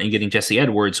more and getting Jesse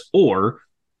Edwards, or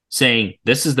saying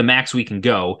this is the max we can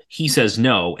go? He says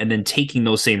no, and then taking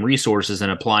those same resources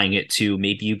and applying it to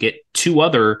maybe you get 2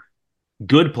 other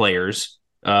good players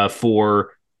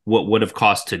for what would have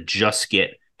cost to just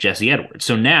get Jesse Edwards.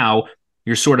 So now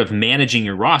you're sort of managing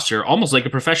your roster almost like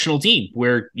a professional team,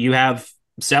 where you have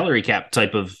salary cap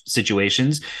type of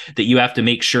situations that you have to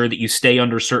make sure that you stay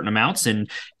under certain amounts and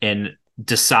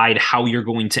decide how you're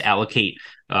going to allocate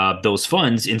those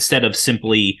funds, instead of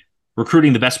simply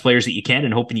recruiting the best players that you can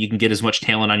and hoping you can get as much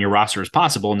talent on your roster as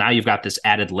possible. Now you've got this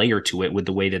added layer to it with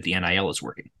the way that the NIL is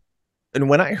working. And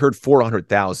when I heard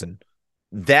 400,000,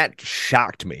 that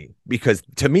shocked me, because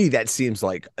to me, that seems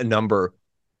like a number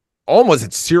almost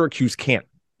that Syracuse can't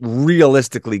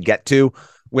realistically get to,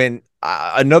 when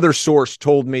another source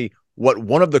told me what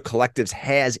one of the collectives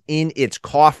has in its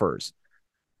coffers.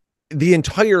 The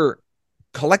entire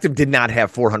collective did not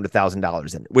have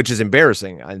 $400,000 in it, which is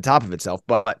embarrassing on top of itself.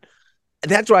 But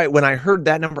that's why when I heard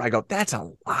that number, I go, that's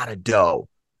a lot of dough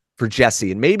for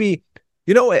Jesse. And maybe,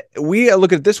 we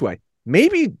look at it this way.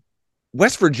 Maybe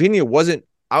West Virginia wasn't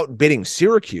outbidding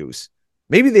Syracuse.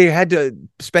 Maybe they had to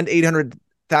spend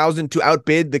 $800,000 to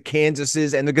outbid the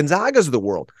Kansases and the Gonzagas of the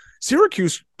world.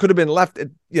 Syracuse could have been left at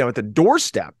the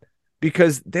doorstep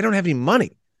because they don't have any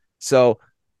money. So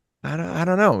I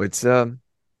don't know. It's going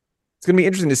to be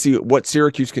interesting to see what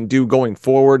Syracuse can do going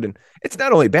forward. And it's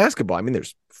not only basketball. I mean,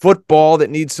 there's football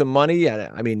that needs some money.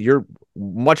 I mean, you're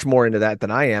much more into that than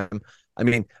I am. I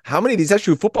mean, how many of these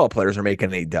SU football players are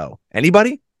making any dough?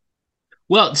 Anybody?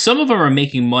 Well, some of them are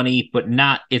making money, but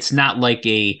it's not like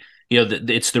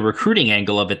it's the recruiting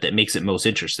angle of it that makes it most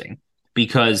interesting,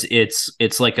 because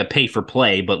it's like a pay for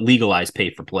play, but legalized pay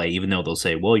for play, even though they'll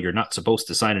say, well, you're not supposed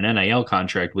to sign an NIL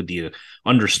contract, with the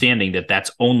understanding that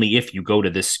that's only if you go to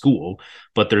this school,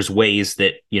 but there's ways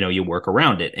that, you work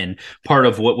around it. And part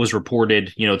of what was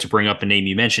reported, to bring up a name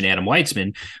you mentioned, Adam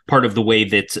Weitzman, part of the way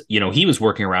that, he was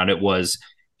working around it was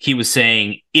he was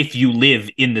saying, if you live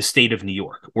in the state of New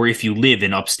York, or if you live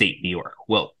in upstate New York,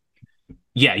 well,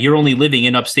 yeah, you're only living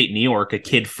in upstate New York. A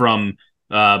kid from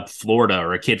Florida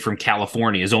or a kid from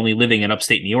California is only living in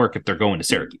upstate New York if they're going to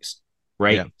Syracuse,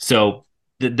 right? Yeah. So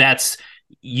that's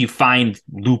you find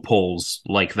loopholes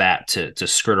like that to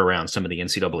skirt around some of the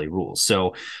NCAA rules.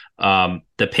 So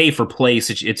the pay for play,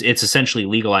 it's essentially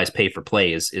legalized pay for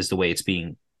play is the way it's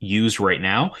being used right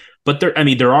now. But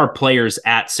there are players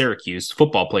at Syracuse,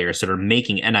 football players, that are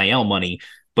making NIL money,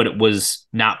 but it was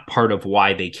not part of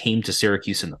why they came to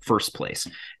Syracuse in the first place.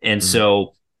 And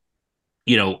so,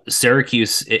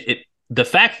 Syracuse, the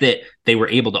fact that they were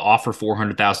able to offer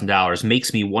 $400,000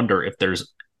 makes me wonder if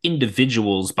there's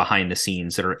individuals behind the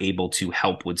scenes that are able to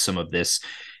help with some of this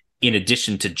in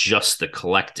addition to just the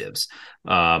collectives.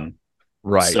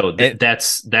 Right. So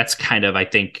that's kind of, I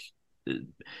think,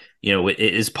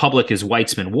 as public as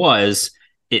Weitzman was,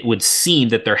 it would seem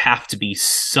that there have to be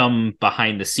some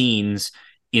behind the scenes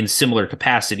in similar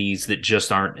capacities that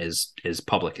just aren't as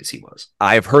public as he was.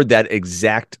 I've heard that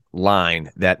exact line,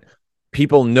 that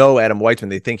people know Adam Weitzman.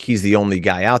 They think he's the only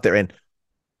guy out there. And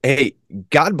hey,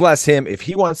 God bless him. If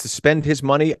he wants to spend his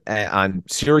money on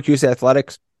Syracuse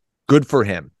athletics, good for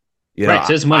him. It's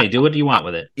his money. Do what you want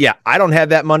with it. Yeah, I don't have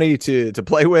that money to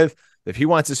play with. If he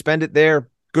wants to spend it there,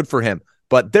 good for him.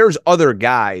 But there's other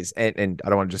guys, and I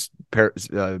don't want to just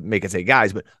make it say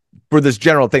guys, but for this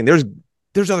general thing, there's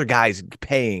other guys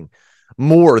paying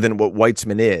more than what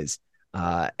Weitzman is,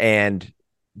 and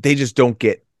they just don't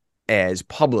get as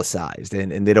publicized,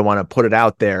 and they don't want to put it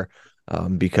out there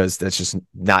because that's just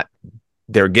not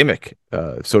their gimmick,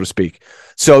 so to speak.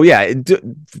 So yeah,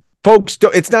 folks,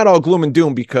 it's not all gloom and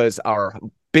doom because our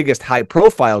biggest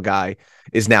high-profile guy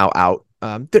is now out.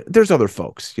 There's other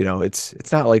folks,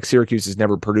 it's not like Syracuse has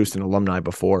never produced an alumni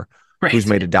before who's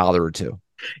made $1 or $2.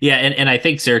 Yeah, and I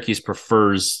think Syracuse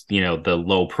prefers, the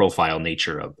low profile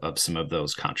nature of some of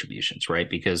those contributions, right?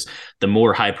 Because the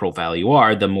more high profile you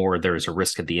are, the more there's a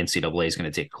risk that the NCAA is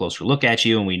going to take a closer look at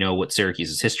you. And we know what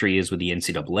Syracuse's history is with the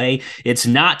NCAA. It's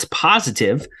not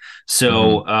positive.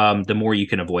 So the more you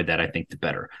can avoid that, I think the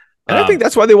better. And I think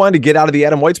that's why they wanted to get out of the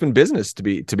Adam Weitzman business, to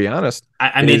be honest.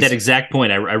 I made that exact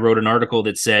point. I wrote an article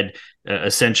that said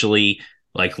essentially,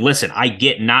 like, listen, I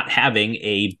get not having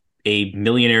a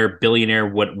millionaire, billionaire,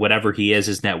 whatever he is,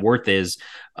 his net worth is,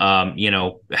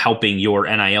 helping your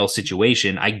NIL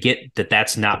situation. I get that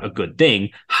that's not a good thing.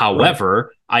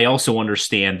 However, I also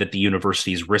understand that the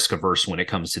university is risk averse when it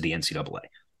comes to the NCAA.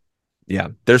 Yeah,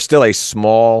 there's still a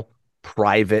small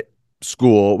private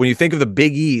school. When you think of the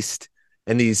Big East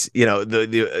and these,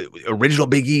 the original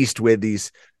Big East with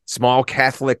these small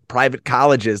Catholic private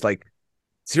colleges, like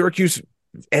Syracuse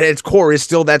at its core is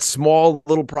still that small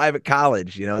little private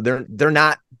college. They're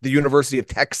not the University of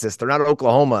Texas. They're not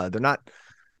Oklahoma. They're not,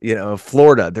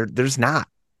 Florida. There's not.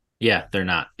 Yeah, they're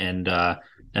not. And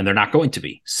they're not going to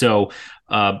be. So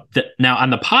now on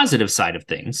the positive side of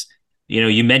things,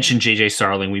 you mentioned JJ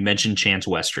Starling. We mentioned Chance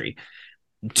Westry,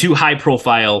 2 high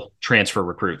profile transfer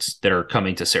recruits that are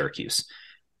coming to Syracuse.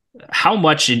 How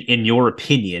much in your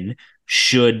opinion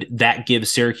should that give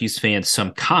Syracuse fans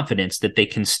some confidence that they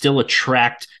can still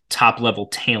attract top-level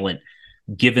talent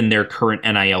given their current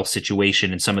NIL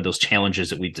situation and some of those challenges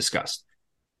that we've discussed?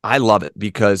 I love it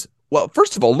because, well,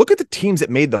 first of all, look at the teams that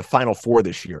made the Final Four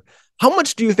this year. How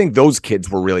much do you think those kids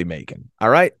were really making? All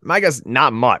right? My guess,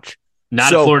 not much.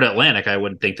 Not at Florida Atlantic. I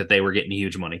wouldn't think that they were getting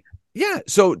huge money. Yeah,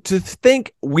 so to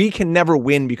think we can never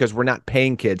win because we're not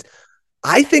paying kids,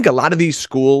 I think a lot of these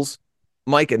schools,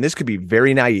 Mike, and this could be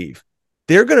very naive,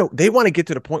 they want to get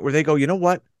to the point where they go, you know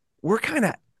what? We're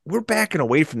backing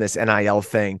away from this NIL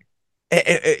thing.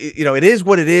 It is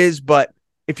what it is, but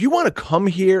if you want to come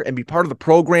here and be part of the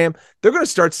program, they're going to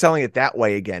start selling it that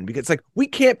way again, because it's like, we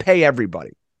can't pay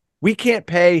everybody. We can't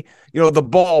pay, the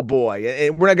ball boy,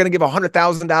 and we're not going to give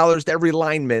 $100,000 to every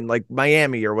lineman like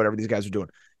Miami or whatever these guys are doing.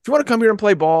 If you want to come here and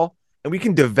play ball and we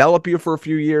can develop you for a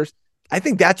few years, I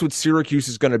think that's what Syracuse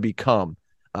is going to become.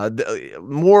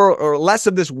 More or less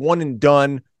of this one and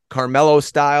done Carmelo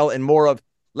style, and more of,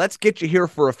 let's get you here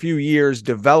for a few years,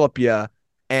 develop you.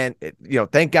 And,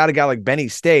 thank God a guy like Benny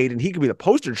stayed, and he could be the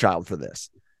poster child for this.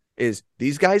 Is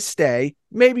these guys stay,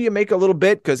 maybe you make a little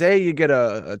bit because, hey, you get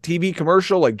a TV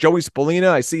commercial like Joey Spallina.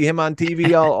 I see him on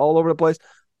TV all over the place.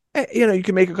 You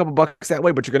can make a couple bucks that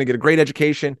way, but you're going to get a great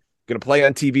education, going to play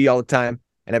on TV all the time,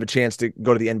 and have a chance to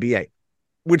go to the NBA,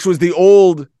 which was the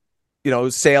old,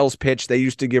 sales pitch they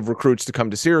used to give recruits to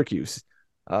come to Syracuse.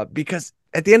 Because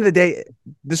at the end of the day,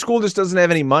 the school just doesn't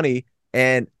have any money.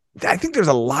 And I think there's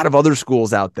a lot of other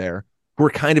schools out there who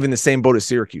are kind of in the same boat as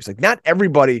Syracuse. Like, not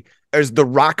everybody is the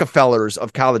Rockefellers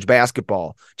of college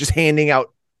basketball, just handing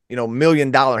out, $1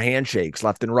 million handshakes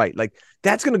left and right. Like,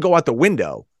 that's going to go out the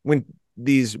window when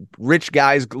these rich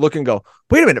guys look and go,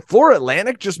 wait a minute, Florida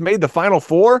Atlantic just made the Final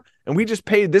Four and we just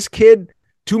paid this kid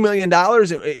 $2 million.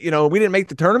 We didn't make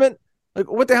the tournament. Like,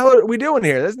 what the hell are we doing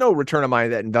here? There's no return on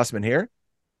that investment here.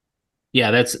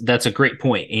 Yeah, that's a great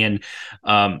point. And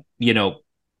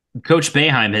Coach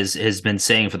Boeheim has been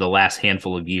saying for the last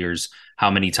handful of years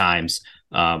how many times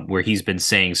where he's been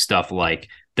saying stuff like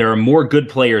there are more good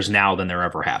players now than there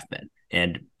ever have been.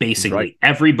 And basically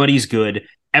everybody's good.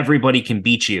 Everybody can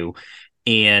beat you.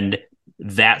 And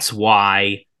that's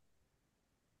why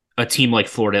a team like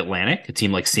Florida Atlantic, a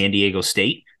team like San Diego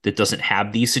State that doesn't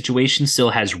have these situations still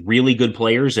has really good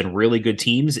players and really good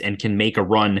teams and can make a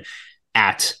run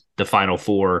at the Final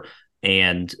Four.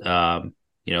 And,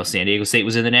 San Diego State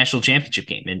was in the national championship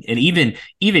game. And even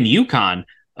UConn,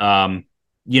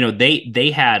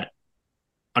 they had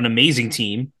an amazing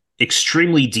team,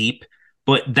 extremely deep,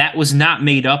 but that was not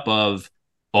made up of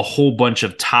a whole bunch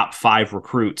of top 5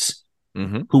 recruits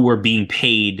who were being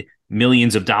paid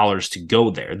millions of dollars to go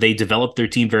there. They developed their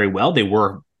team very well.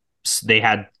 They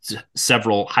had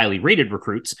several highly rated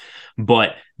recruits,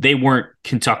 but they weren't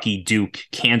Kentucky, Duke,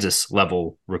 Kansas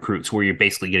level recruits where you're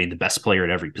basically getting the best player at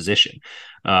every position.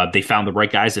 They found the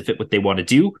right guys that fit what they want to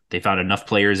do. They found enough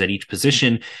players at each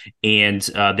position, and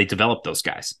they developed those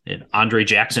guys. And Andre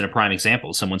Jackson, a prime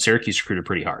example, someone Syracuse recruited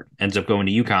pretty hard, ends up going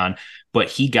to UConn, but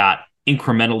he got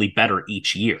incrementally better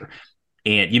each year.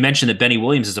 And you mentioned that Benny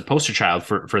Williams is a poster child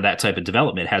for that type of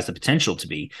development, has the potential to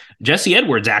be. Jesse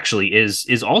Edwards actually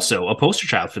is also a poster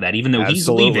child for that, even though he's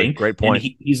leaving. Great point.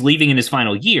 And he's leaving in his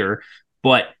final year,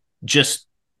 but just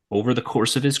over the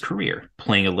course of his career,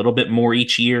 playing a little bit more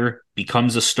each year,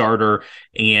 becomes a starter.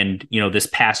 And, this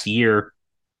past year,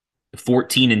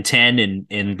 14-10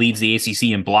 and leads the ACC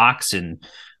in blocks and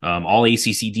all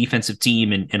ACC defensive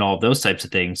team and all of those types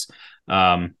of things.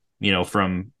 From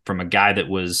a guy that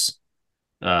was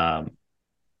a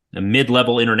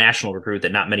mid-level international recruit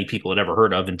that not many people had ever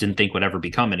heard of and didn't think would ever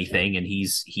become anything. And he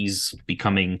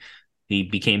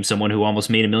became someone who almost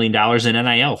made $1 million in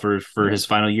NIL for his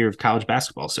final year of college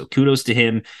basketball. So kudos to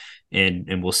him.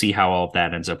 And we'll see how all of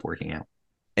that ends up working out.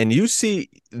 And you see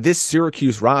this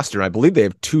Syracuse roster, I believe they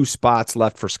have 2 spots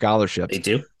left for scholarships. They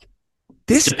do.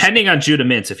 Depending on Judah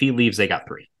Mintz, if he leaves, they got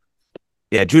 3.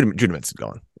 Yeah, Judah Mintz is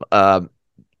gone.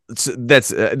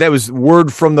 That was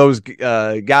word from those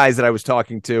guys that I was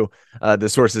talking to, the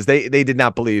sources. They did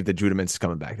not believe that Judah Mintz is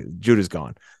coming back. Judah's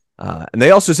gone. And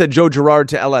they also said Joe Girard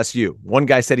to LSU. One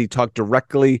guy said he talked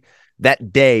directly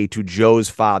that day to Joe's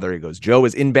father. He goes, Joe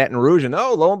is in Baton Rouge. And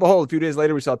lo and behold, a few days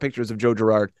later, we saw pictures of Joe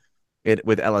Girard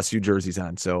with LSU jerseys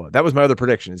on. So that was my other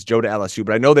prediction, is Joe to LSU.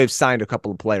 But I know they've signed a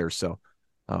couple of players, so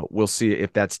we'll see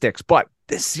if that sticks. But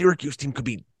this Syracuse team could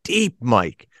be deep,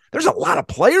 Mike. There's a lot of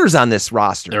players on this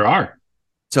roster. There are.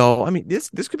 So, I mean, this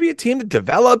could be a team that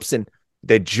develops, and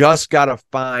they just got to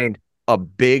find a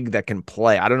big that can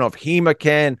play. I don't know if Hema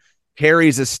can.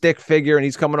 Harry's a stick figure, and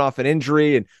he's coming off an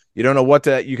injury, and you don't know what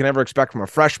you can ever expect from a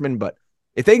freshman. But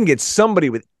if they can get somebody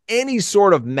with any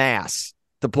sort of mass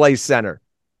to play center,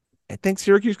 I think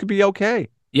Syracuse could be okay.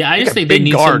 Yeah, I just think they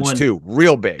need guards someone, too,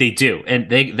 real big. They do, and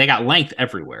they got length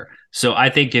everywhere. So I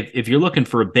think if you're looking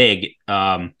for a big,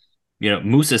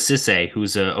 Musa Sisse,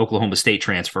 who's an Oklahoma State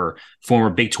transfer, former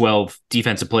Big 12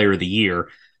 Defensive Player of the Year,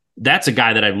 that's a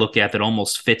guy that I look at that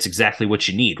almost fits exactly what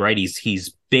you need, right?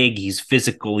 He's big, he's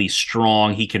physically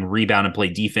strong, he can rebound and play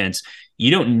defense.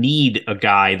 You don't need a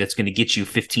guy that's going to get you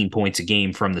 15 points a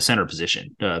game from the center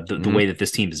position, the way that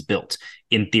this team is built,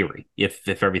 in theory, if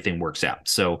everything works out.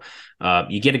 So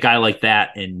you get a guy like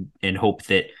that and hope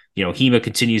that, Hema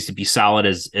continues to be solid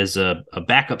as a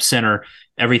backup center.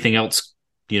 Everything else,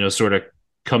 sort of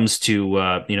comes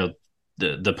to,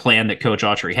 the plan that Coach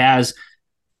Autry has.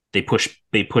 They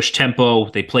push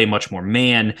tempo, they play much more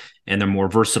man, and they're more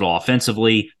versatile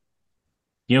offensively.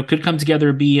 Could come together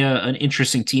and be an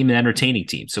interesting team, an entertaining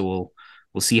team. So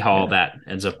we'll see how all that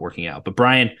ends up working out. But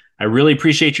Brian, I really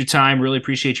appreciate your time. Really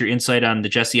appreciate your insight on the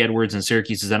Jesse Edwards and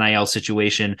Syracuse's NIL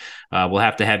situation. We'll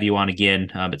have to have you on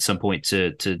again at some point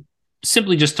to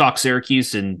simply just talk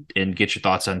Syracuse and get your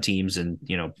thoughts on teams and,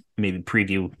 maybe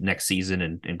preview next season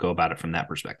and go about it from that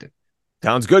perspective.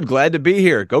 Sounds good. Glad to be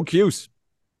here. Go Cuse.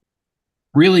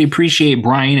 Really appreciate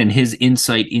Brian and his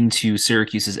insight into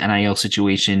Syracuse's NIL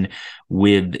situation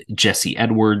with Jesse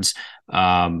Edwards,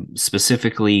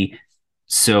 specifically.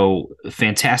 So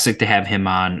fantastic to have him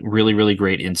on. Really, really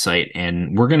great insight.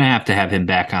 And we're going to have him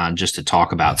back on just to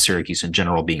talk about Syracuse in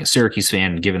general, being a Syracuse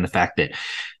fan, given the fact that,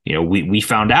 we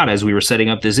found out as we were setting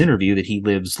up this interview that he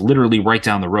lives literally right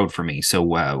down the road from me. So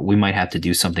we might have to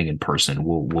do something in person.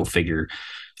 We'll figure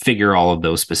all of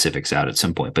those specifics out at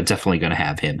some point, but definitely going to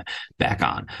have him back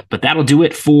on. But that'll do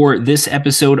it for this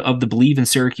episode of the Believe in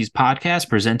Syracuse podcast,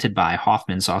 presented by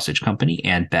Hoffman Sausage Company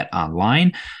and Bet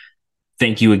Online.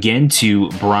 Thank you again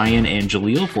to Brian and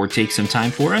Jalil for taking some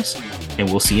time for us, and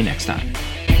we'll see you next time.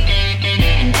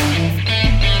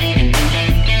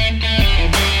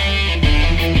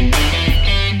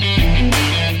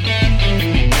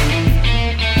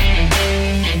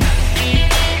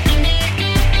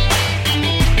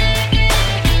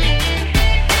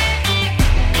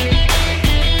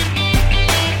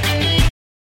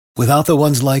 Without the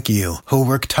ones like you, who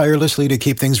work tirelessly to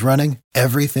keep things running,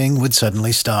 everything would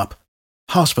suddenly stop.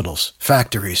 Hospitals,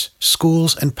 factories,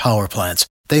 schools, and power plants,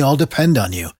 they all depend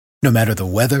on you. No matter the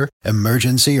weather,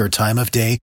 emergency, or time of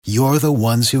day, you're the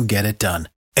ones who get it done.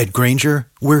 At Grainger,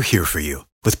 we're here for you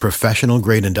with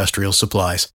professional-grade industrial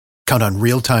supplies. Count on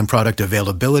real-time product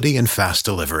availability and fast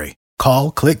delivery.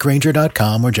 Call, click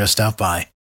Grainger.com, or just stop by.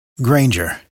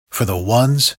 Grainger, for the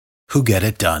ones who get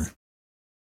it done.